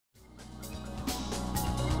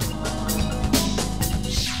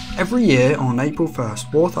Every year on April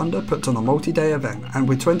 1st, Warthunder puts on a multi-day event, and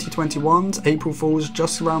with 2021's April Fools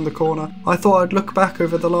just around the corner, I thought I'd look back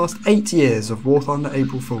over the last 8 years of Warthunder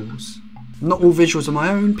April Fools. Not all visuals are my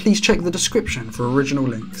own, please check the description for original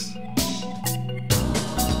links.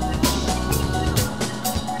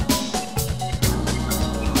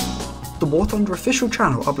 The Warthunder official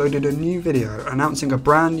channel uploaded a new video announcing a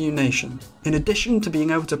brand new nation. In addition to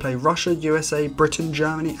being able to play Russia, USA, Britain,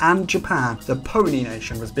 Germany and Japan, the Pony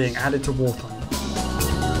nation was being added to Warthunder.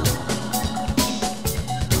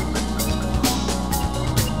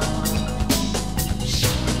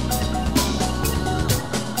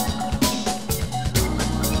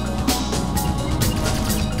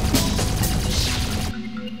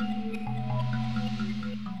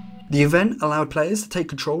 The event allowed players to take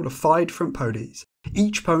control of 5 different ponies.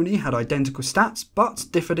 Each pony had identical stats but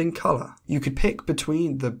differed in colour. You could pick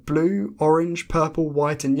between the blue, orange, purple,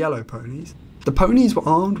 white and yellow ponies. The ponies were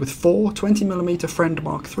armed with 4 20mm Friend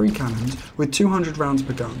Mark III cannons with 200 rounds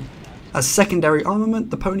per gun. As secondary armament,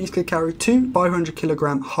 the ponies could carry 2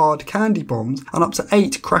 500kg hard candy bombs and up to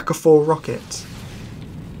 8 Cracker 4 rockets.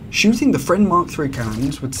 Shooting the Friend Mark III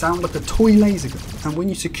cannons would sound like a toy laser gun, and when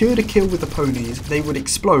you secured a kill with the ponies, they would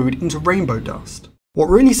explode into rainbow dust. What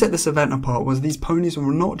really set this event apart was these ponies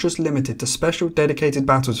were not just limited to special dedicated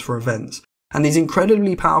battles for events, and these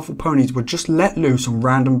incredibly powerful ponies were just let loose on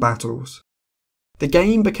random battles. The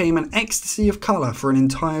game became an ecstasy of colour for an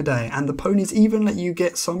entire day, and the ponies even let you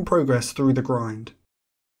get some progress through the grind.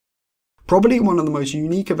 Probably one of the most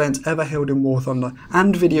unique events ever held in Warthunder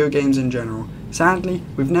and video games in general. Sadly,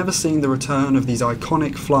 we've never seen the return of these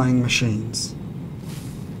iconic flying machines.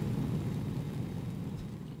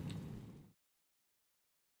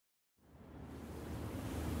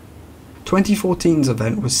 The 2014's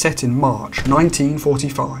event was set in March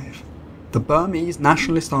 1945. The Burmese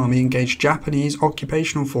Nationalist Army engaged Japanese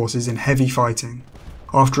occupational forces in heavy fighting.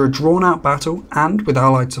 After a drawn-out battle, and with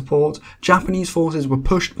Allied support, Japanese forces were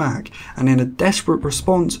pushed back and in a desperate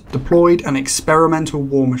response deployed an experimental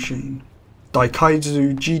war machine,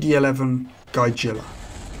 Daikaiju GD-11 Gaijilla.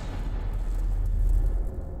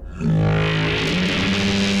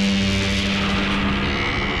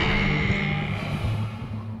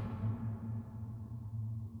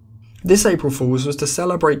 This April Fool's was to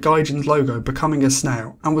celebrate Gaijin's logo becoming a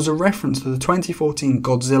snail, and was a reference to the 2014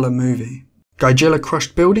 Godzilla movie. Gaijilla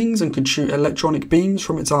crushed buildings and could shoot electronic beams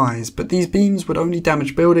from its eyes, but these beams would only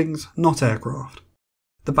damage buildings, not aircraft.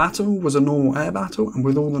 The battle was a normal air battle and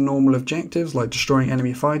with all the normal objectives like destroying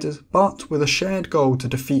enemy fighters, but with a shared goal to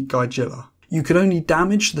defeat Gaijilla. You could only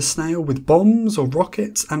damage the snail with bombs or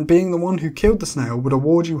rockets, and being the one who killed the snail would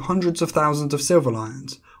award you hundreds of thousands of silver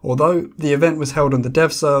lions, although the event was held on the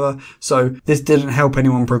dev server, so this didn't help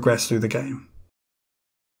anyone progress through the game.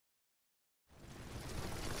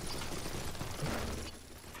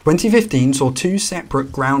 2015 saw 2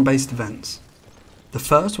 separate ground-based events. The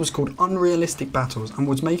first was called Unrealistic Battles and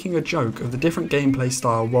was making a joke of the different gameplay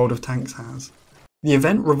style World of Tanks has. The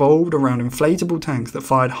event revolved around inflatable tanks that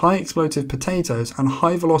fired high explosive potatoes and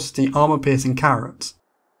high velocity armour piercing carrots.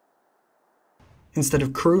 Instead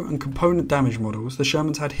of crew and component damage models, the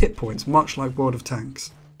Shermans had hit points much like World of Tanks.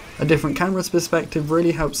 A different camera perspective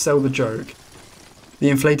really helped sell the joke. The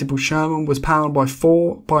inflatable Sherman was powered by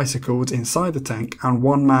 4 bicycles inside the tank and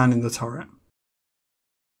 1 man in the turret.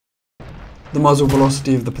 The muzzle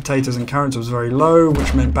velocity of the potatoes and carrots was very low,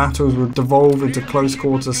 which meant battles would devolve into close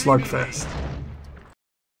quarters slugfest.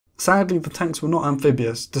 Sadly, the tanks were not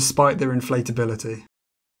amphibious, despite their inflatability.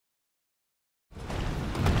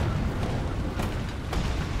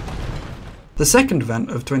 The second event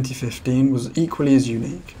of 2015 was equally as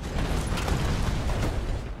unique.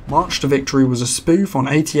 March to Victory was a spoof on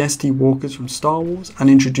AT-ST walkers from Star Wars and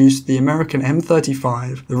introduced the American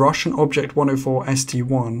M35, the Russian Object 104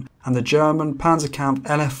 ST-1 and the German Panzerkampf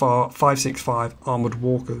LFR 565 armoured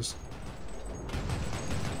walkers.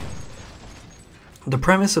 The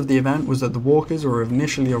premise of the event was that the walkers were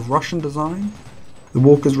initially of Russian design. The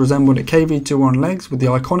walkers resembled a KV-2 on legs with the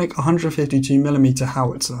iconic 152mm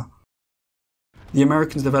howitzer. The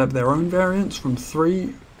Americans developed their own variants from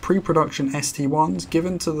 3 pre-production ST-1s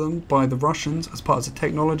given to them by the Russians as part of the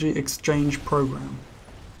technology exchange program.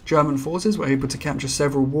 German forces were able to capture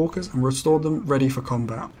several walkers and restore them ready for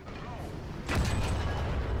combat.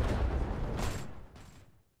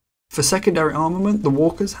 For secondary armament, the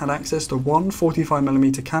walkers had access to 1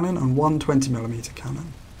 45mm cannon and 1 20mm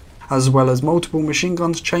cannon, as well as multiple machine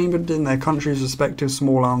guns chambered in their country's respective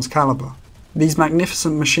small arms caliber. These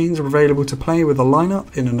magnificent machines are available to play with a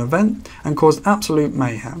lineup in an event and caused absolute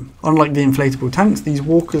mayhem. Unlike the inflatable tanks, these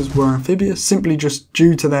walkers were amphibious simply just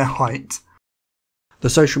due to their height. The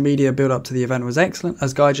social media build up to the event was excellent,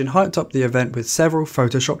 as Gaijin hyped up the event with several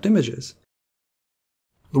photoshopped images.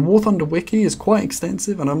 The Warthunder wiki is quite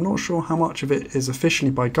extensive, and I'm not sure how much of it is officially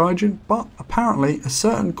by Gaijin, but apparently a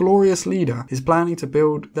certain glorious leader is planning to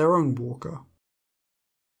build their own walker.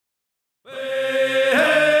 Hey,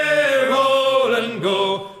 hey, roll and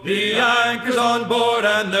go, the anchor's on board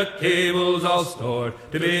and the cable's all stored,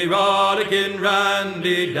 to be rollicking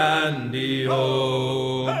randy dandy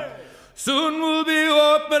ho. Hey. Soon we'll be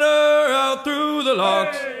warping her out through the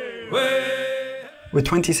locks. Hey. With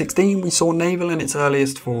 2016 we saw naval in its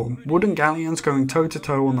earliest form, wooden galleons going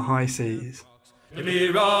toe-to-toe on the high seas. To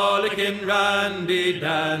be rollicking randy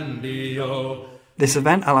dandy ho. This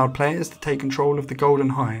event allowed players to take control of the Golden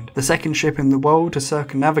Hind, the second ship in the world to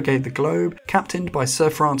circumnavigate the globe, captained by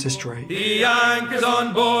Sir Francis Drake. The anchor's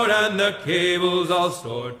on board and the cable's all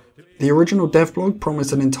stored. The original devlog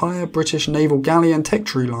promised an entire British naval galleon tech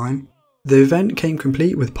tree line. The event came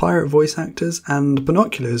complete with pirate voice actors, and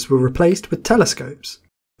binoculars were replaced with telescopes.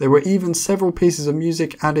 There were even several pieces of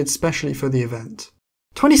music added specially for the event.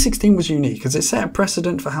 2016 was unique as it set a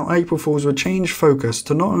precedent for how April Fools would change focus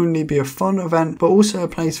to not only be a fun event but also a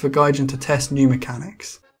place for Gaijin to test new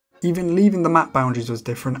mechanics. Even leaving the map boundaries was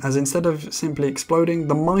different, as instead of simply exploding,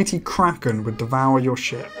 the mighty Kraken would devour your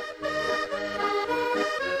ship.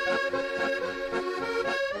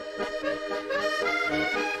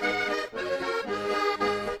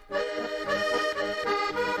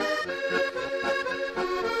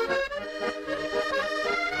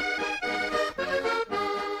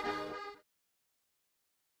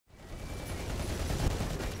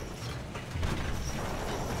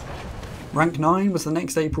 Rank 9 was the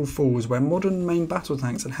next April Fools, where modern main battle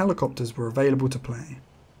tanks and helicopters were available to play.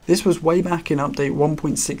 This was way back in update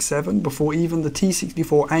 1.67, before even the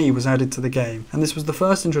T-64A was added to the game, and this was the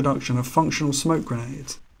first introduction of functional smoke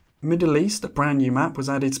grenades. Middle East, a brand new map, was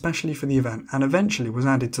added specially for the event, and eventually was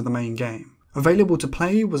added to the main game. Available to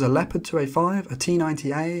play was a Leopard 2A5, a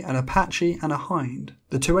T-90A, an Apache and a Hind.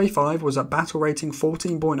 The 2A5 was at battle rating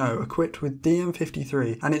 14.0, equipped with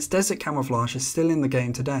DM53, and its desert camouflage is still in the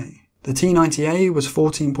game today. The T-90A was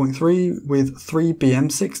 14.3 with 3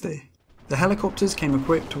 BM60. The helicopters came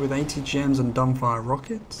equipped with ATGMs and dumbfire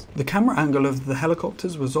rockets. The camera angle of the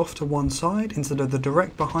helicopters was off to one side instead of the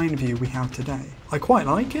direct behind view we have today. I quite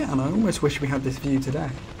like it, and I almost wish we had this view today.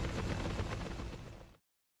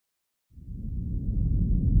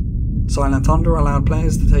 Silent Thunder allowed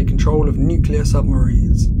players to take control of nuclear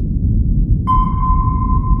submarines.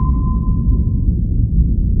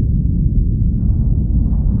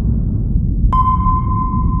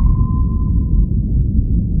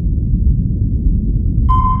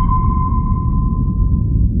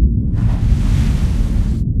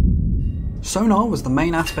 Sonar was the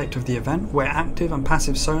main aspect of the event, where active and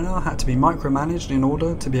passive sonar had to be micromanaged in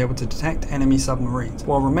order to be able to detect enemy submarines,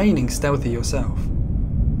 while remaining stealthy yourself.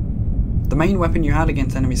 The main weapon you had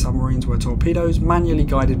against enemy submarines were torpedoes, manually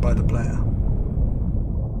guided by the player.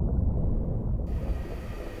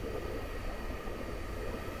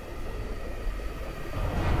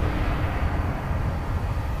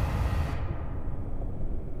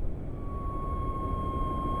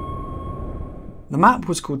 The map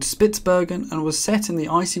was called Spitsbergen and was set in the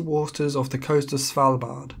icy waters off the coast of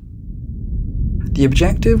Svalbard. The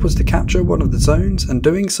objective was to capture one of the zones, and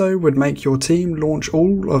doing so would make your team launch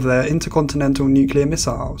all of their intercontinental nuclear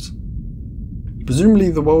missiles.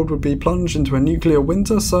 Presumably the world would be plunged into a nuclear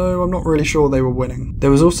winter, so I'm not really sure they were winning.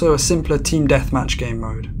 There was also a simpler team deathmatch game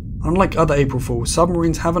mode. Unlike other April Fools,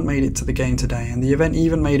 submarines haven't made it to the game today, and the event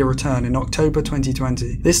even made a return in October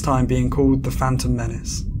 2020, this time being called the Phantom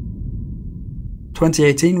Menace.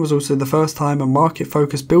 2018 was also the first time a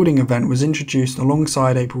market-focused building event was introduced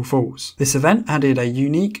alongside April Fools. This event added a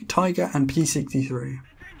unique Tiger and P-63.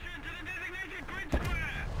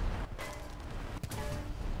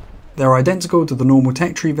 They're identical to the normal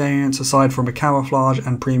tech tree variants aside from a camouflage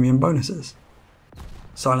and premium bonuses.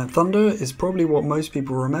 Silent Thunder is probably what most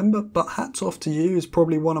people remember, but Hats Off to You is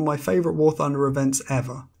probably one of my favourite Warthunder events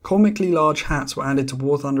ever. Comically large hats were added to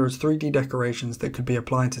Warthunder as 3D decorations that could be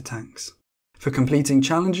applied to tanks. For completing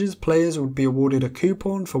challenges, players would be awarded a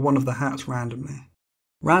coupon for one of the hats randomly.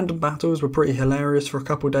 Random battles were pretty hilarious for a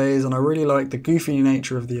couple days, and I really liked the goofy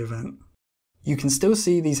nature of the event. You can still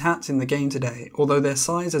see these hats in the game today, although their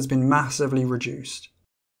size has been massively reduced.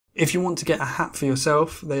 If you want to get a hat for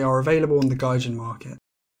yourself, they are available on the Gaijin market.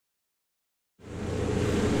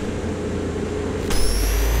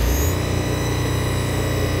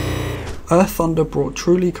 Earth Thunder brought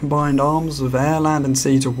truly combined arms of air, land and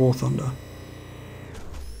sea to Warthunder.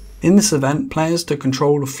 In this event, players took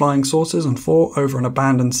control of flying saucers and fought over an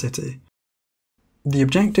abandoned city. The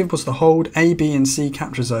objective was to hold A, B and C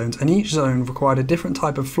capture zones, and each zone required a different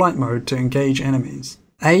type of flight mode to engage enemies.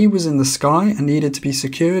 A was in the sky and needed to be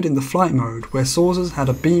secured in the flight mode, where saucers had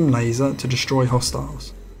a beam laser to destroy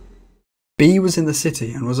hostiles. B was in the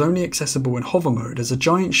city and was only accessible in hover mode as a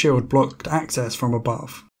giant shield blocked access from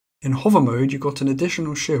above. In hover mode you got an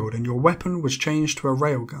additional shield and your weapon was changed to a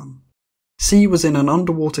railgun. C was in an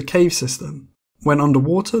underwater cave system. When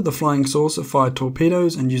underwater, the flying saucer fired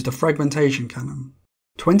torpedoes and used a fragmentation cannon.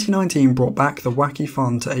 2019 brought back the wacky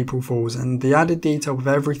fun to April Fools, and the added detail of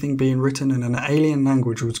everything being written in an alien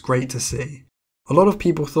language was great to see. A lot of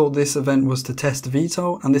people thought this event was to test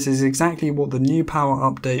VTOL, and this is exactly what the new power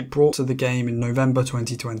update brought to the game in November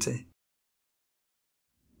 2020.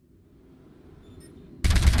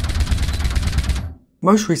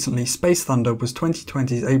 Most recently, Space Thunder was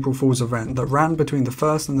 2020's April Fool's event that ran between the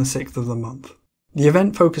 1st and the 6th of the month. The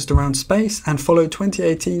event focused around space and followed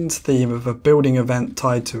 2018's theme of a building event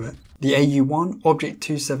tied to it. The AU-1, Object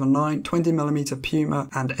 279, 20mm Puma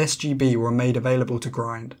and SGB were made available to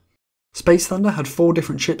grind. Space Thunder had 4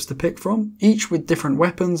 different ships to pick from, each with different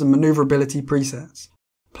weapons and manoeuvrability presets.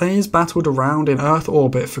 Players battled around in Earth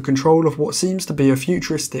orbit for control of what seems to be a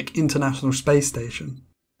futuristic international space station.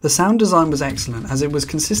 The sound design was excellent as it was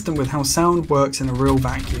consistent with how sound works in a real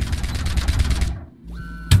vacuum.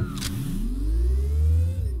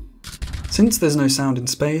 Since there's no sound in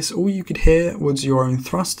space, all you could hear was your own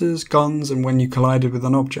thrusters, guns and when you collided with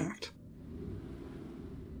an object.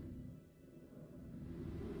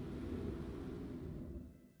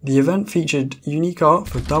 The event featured unique art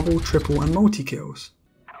for double, triple and multi-kills.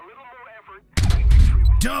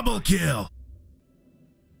 Double kill!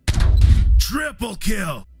 Triple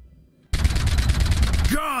kill!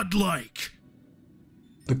 Godlike!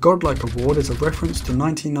 The Godlike award is a reference to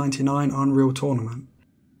 1999 Unreal Tournament.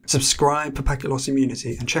 Subscribe for Packet Loss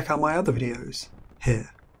Immunity and check out my other videos here.